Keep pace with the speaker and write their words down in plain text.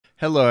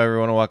Hello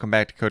everyone and welcome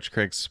back to Coach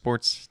Craig's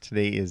Sports.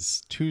 Today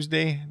is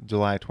Tuesday,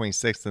 July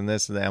 26th, and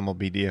this is the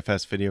MLB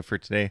DFS video for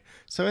today.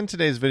 So in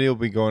today's video, we'll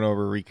be going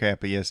over a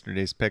recap of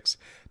yesterday's picks,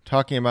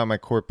 talking about my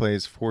core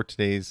plays for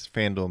today's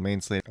FanDuel main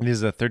slate. It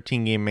is a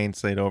 13-game main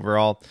slate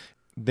overall.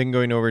 Then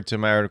going over to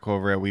my article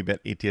over at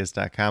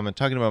WeBetATS.com and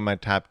talking about my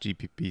top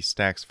GPP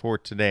stacks for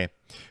today.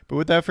 But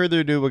without further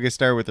ado, we'll get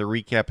started with a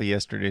recap of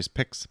yesterday's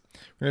picks.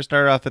 We're going to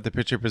start off at the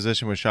pitcher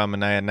position with Sean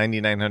Manaea at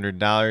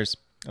 $9,900.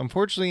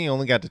 Unfortunately, he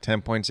only got to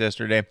 10 points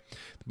yesterday.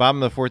 The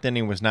bottom of the fourth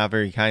inning was not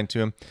very kind to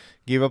him.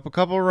 Gave up a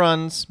couple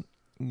runs.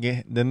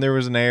 Then there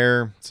was an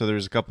error, so there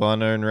was a couple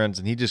unearned runs,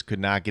 and he just could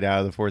not get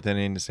out of the fourth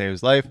inning to save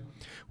his life.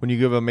 When you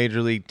give a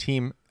major league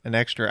team an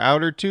extra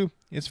out or two,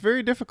 it's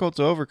very difficult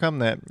to overcome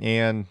that,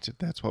 and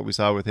that's what we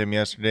saw with him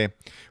yesterday.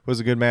 It was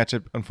a good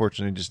matchup.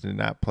 Unfortunately, just did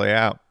not play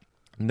out.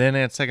 And then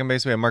at second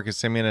base, we had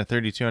Marcus Semien at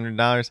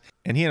 $3,200,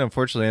 and he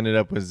unfortunately ended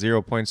up with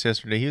 0 points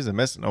yesterday. He was a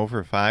miss, 0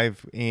 for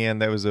 5,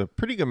 and that was a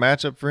pretty good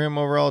matchup for him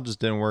overall. Just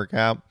didn't work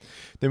out.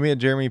 Then we had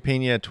Jeremy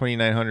Pena at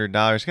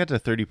 $2,900. Got to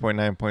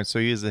 30.9 points, so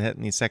he was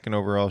hitting the second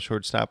overall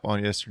shortstop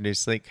on yesterday's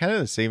slate. Kind of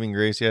the saving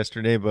grace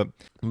yesterday, but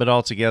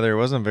altogether, it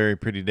wasn't a very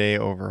pretty day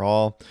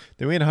overall.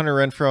 Then we had Hunter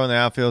Renfroe in the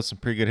outfield, some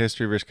pretty good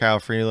history versus Kyle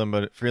Freeland,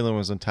 but Freeland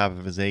was on top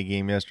of his A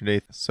game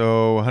yesterday.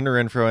 So Hunter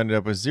Renfroe ended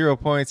up with 0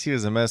 points. He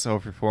was a mess, 0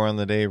 for 4 on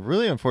the day.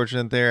 Really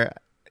unfortunate there.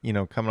 You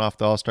know, coming off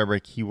the All-Star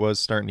break, he was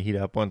starting to heat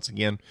up once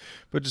again,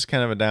 but just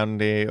kind of a down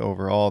day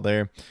overall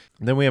there.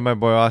 Then we have my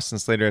boy Austin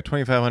Slater at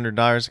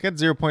 $2,500. Got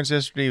 0 points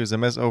yesterday. He was a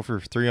miss, 0 for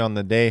 3 on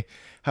the day.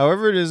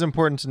 However, it is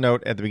important to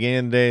note at the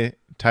beginning of the day,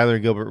 Tyler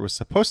Gilbert was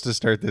supposed to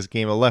start this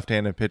game, a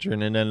left-handed pitcher,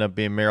 and it ended up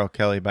being Merrill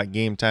Kelly by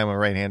game time, a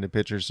right-handed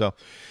pitcher. So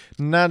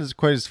not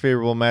quite as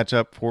favorable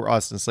matchup for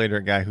Austin Slater,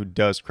 a guy who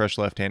does crush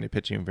left-handed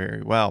pitching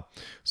very well.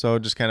 So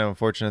just kind of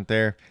unfortunate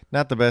there.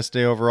 Not the best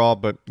day overall,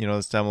 but you know,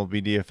 this time will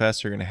be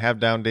DFS. You're going to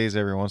have down days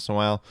every once in a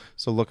while.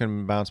 So looking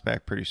to bounce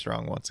back pretty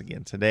strong once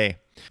again today.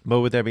 But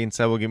with that being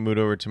said, we'll get moved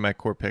over to my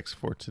core picks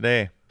for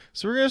today.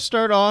 So we're going to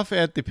start off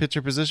at the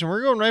pitcher position.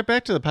 We're going right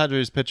back to the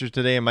Padres pitchers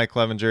today, and Mike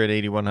Clevinger at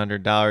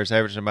 $8,100,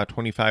 averaging about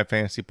 25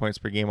 fantasy points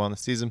per game on the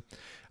season.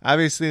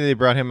 Obviously, they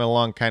brought him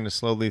along kind of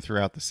slowly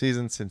throughout the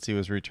season since he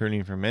was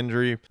returning from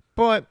injury,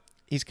 but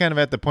he's kind of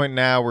at the point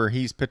now where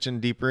he's pitching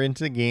deeper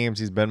into games.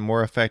 He's been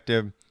more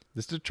effective.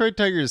 This Detroit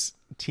Tigers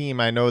team,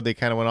 I know they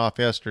kind of went off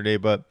yesterday,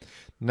 but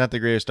not the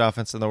greatest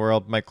offense in the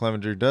world. Mike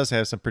Clevinger does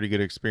have some pretty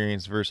good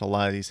experience versus a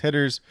lot of these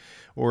hitters,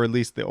 or at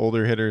least the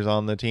older hitters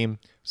on the team.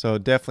 So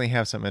definitely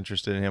have some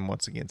interest in him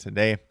once again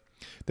today.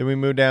 Then we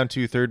move down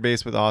to third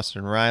base with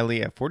Austin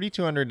Riley at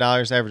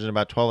 $4,200, averaging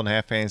about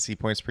 12.5 fantasy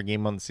points per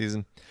game on the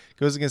season.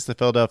 Goes against the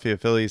Philadelphia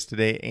Phillies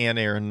today and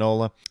Aaron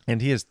Nola.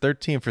 And he is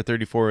 13 for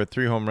 34 with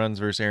 3 home runs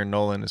versus Aaron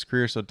Nola in his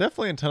career. So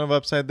definitely a ton of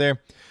upside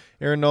there.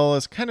 Aaron Nola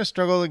has kind of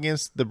struggled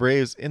against the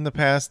Braves in the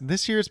past.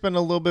 This year it's been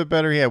a little bit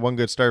better. He had one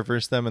good start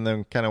versus them and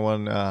then kind of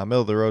one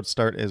middle-of-the-road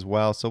start as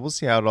well. So we'll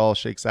see how it all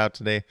shakes out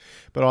today.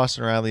 But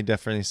Austin Riley,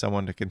 definitely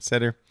someone to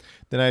consider.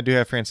 Then I do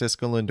have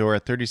Francisco Lindor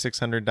at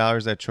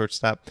 $3,600 at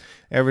shortstop,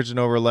 averaging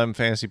over 11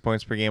 fantasy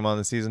points per game on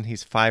the season.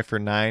 He's 5 for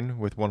 9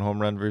 with 1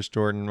 home run versus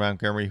Jordan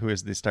Montgomery, who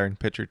is the starting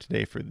pitcher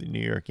today for the New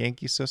York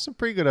Yankees. So some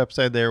pretty good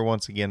upside there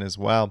once again as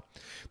well.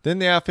 Then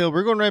the outfield,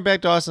 we're going right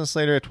back to Austin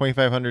Slater at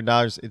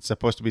 $2,500. It's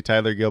supposed to be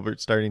Tyler Gilbert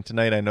starting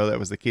tonight. I know that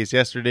was the case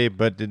yesterday,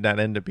 but did not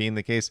end up being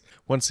the case.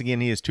 Once again,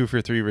 he is 2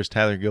 for 3 versus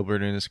Tyler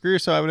Gilbert in his career,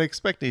 so I would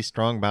expect a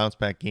strong bounce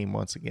back game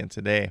once again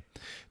today.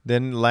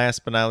 Then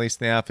last but not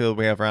least in the outfield,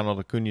 we have Ronald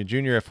Acuna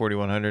Jr. at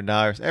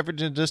 $4,100,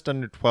 averaging just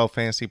under 12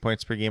 fantasy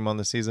points per game on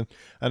the season.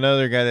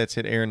 Another guy that's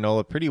hit Aaron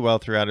Nola pretty well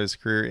throughout his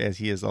career, as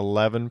he is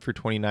 11 for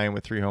 29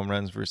 with 3 home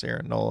runs versus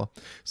Aaron Nola.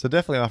 So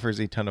definitely offers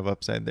a ton of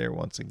upside there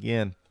once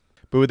again.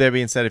 But with that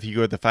being said, if you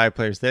go with the 5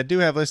 players that do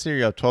have listed here,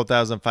 you have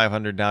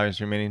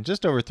 $12,500 remaining,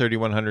 just over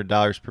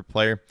 $3,100 per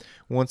player.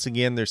 Once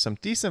again, there's some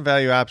decent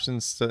value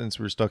options since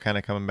we're still kind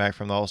of coming back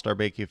from the All-Star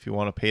break. If you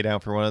want to pay down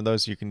for one of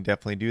those, you can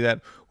definitely do that.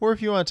 Or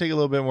if you want to take a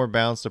little bit more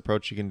balanced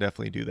approach, you can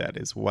definitely do that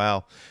as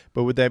well.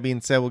 But with that being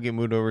said, we'll get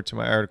moved over to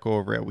my article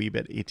over at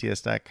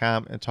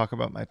WeBetATS.com and talk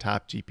about my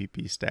top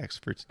GPP stacks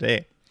for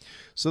today.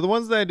 So the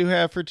ones that I do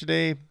have for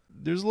today,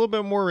 there's a little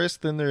bit more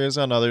risk than there is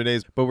on other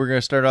days, but we're going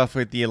to start off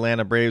with the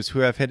Atlanta Braves, who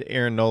have hit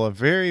Aaron Nola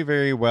very,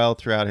 very well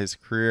throughout his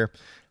career.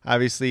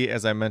 Obviously,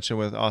 as I mentioned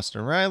with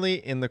Austin Riley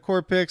in the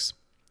core picks,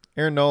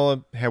 Aaron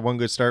Nola had one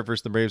good start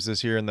versus the Braves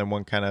this year and then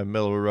one kind of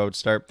middle-of-the-road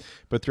start.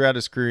 But throughout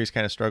his career, he's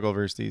kind of struggled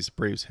versus these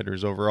Braves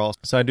hitters overall.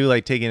 So I do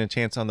like taking a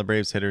chance on the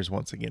Braves hitters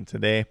once again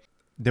today.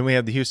 Then we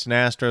have the Houston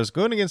Astros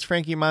going against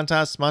Frankie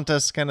Montas. Montas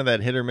is kind of that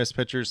hit-or-miss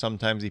pitcher.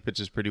 Sometimes he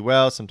pitches pretty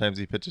well. Sometimes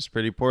he pitches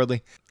pretty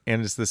poorly.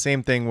 And it's the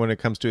same thing when it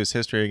comes to his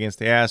history against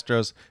the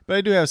Astros. But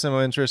I do have some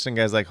interest in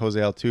guys like Jose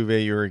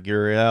Altuve, Yuri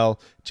Gurriel,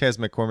 Chas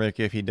McCormick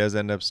if he does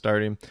end up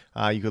starting.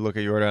 You could look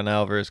at Yordan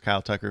Alvarez,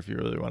 Kyle Tucker if you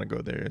really want to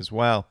go there as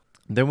well.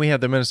 Then we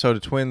have the Minnesota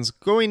Twins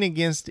going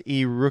against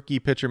a rookie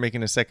pitcher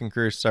making a second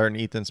career start in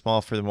Ethan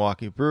Small for the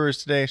Milwaukee Brewers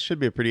today. Should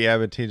be a pretty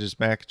advantageous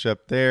matchup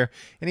there.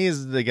 And he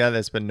is the guy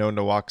that's been known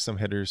to walk some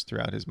hitters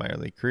throughout his minor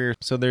league career.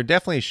 So there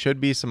definitely should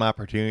be some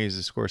opportunities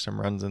to score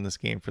some runs in this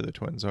game for the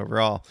Twins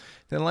overall.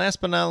 Then last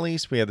but not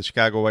least, we have the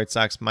Chicago White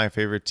Sox, my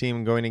favorite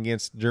team, going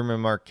against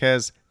German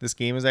Marquez. This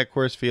game is at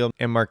Coors Field,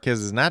 and Marquez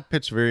has not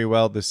pitched very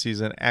well this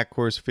season at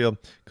Coors Field.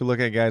 Could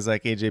look at guys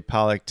like AJ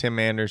Pollock, Tim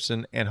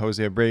Anderson, and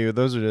Jose Abreu.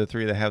 Those are the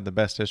three that have the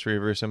best history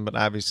versus him, but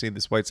obviously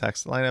this White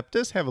Sox lineup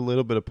does have a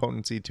little bit of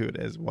potency to it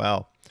as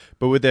well.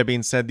 But with that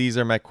being said, these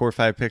are my core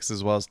 5 picks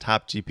as well as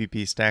top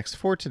GPP stacks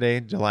for today,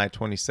 July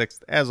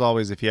 26th. As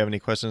always, if you have any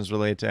questions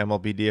related to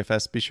MLB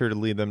DFS, be sure to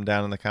leave them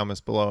down in the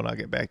comments below and I'll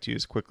get back to you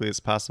as quickly as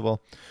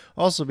possible.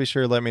 Also, be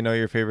sure to let me know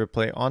your favorite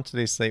play on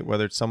today's slate,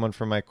 whether it's someone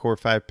from my core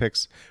 5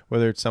 picks,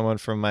 whether it's someone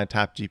from my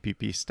top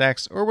GPP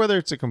stacks, or whether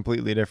it's a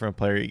completely different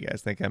player you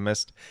guys think I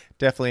missed.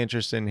 Definitely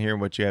interested in hearing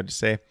what you have to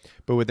say.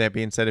 But with that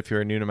being said, if you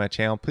are new to my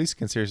channel, please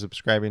consider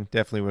subscribing.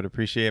 Definitely would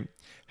appreciate it.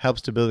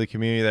 Helps to build the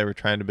community that we're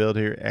trying to build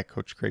here at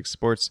Coach Craig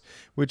Sports,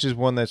 which is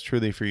one that's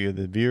truly for you,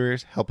 the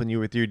viewers, helping you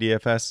with your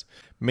DFS.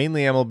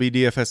 Mainly MLB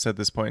DFS at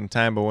this point in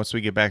time, but once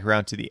we get back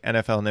around to the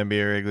NFL and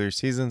NBA regular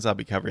seasons, I'll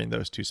be covering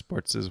those two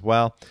sports as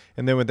well.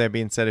 And then with that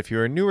being said, if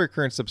you're a newer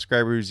current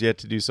subscriber who's yet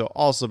to do so,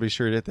 also be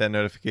sure to hit that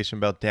notification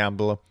bell down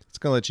below. It's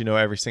going to let you know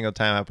every single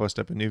time I post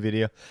up a new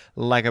video.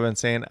 Like I've been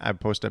saying, I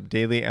post up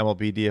daily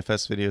MLB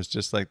DFS videos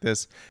just like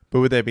this. But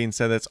with that being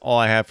said, that's all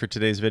I have for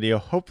today's video.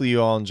 Hopefully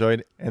you all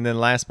enjoyed. And then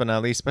last but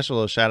not least, special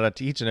little shout out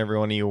to each and every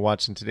one of you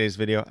watching today's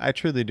video. I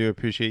truly do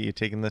appreciate you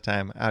taking the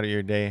time out of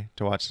your day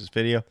to watch this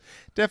video.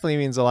 Definitely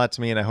means a lot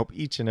to me, and I hope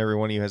each and every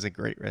one of you has a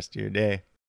great rest of your day.